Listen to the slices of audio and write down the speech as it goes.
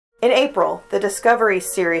In April, the Discovery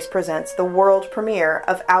series presents the world premiere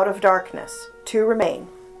of Out of Darkness, Two Remain,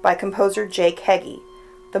 by composer Jake Heggie,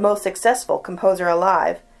 the most successful composer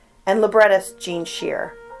alive, and librettist Gene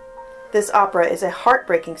Scheer. This opera is a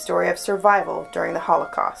heartbreaking story of survival during the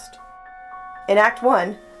Holocaust. In Act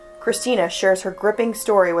 1, Krystyna shares her gripping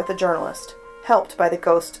story with a journalist, helped by the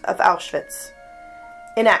ghost of Auschwitz.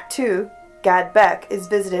 In Act 2, Gad Beck is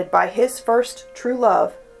visited by his first true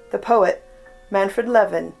love, the poet Manfred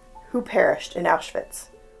Lewin, who perished in Auschwitz.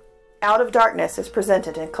 Out of Darkness is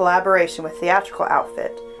presented in collaboration with Theatrical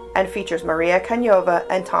Outfit and features Maria Kanyova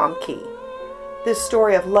and Tom Key. This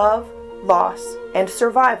story of love, loss, and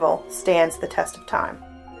survival stands the test of time.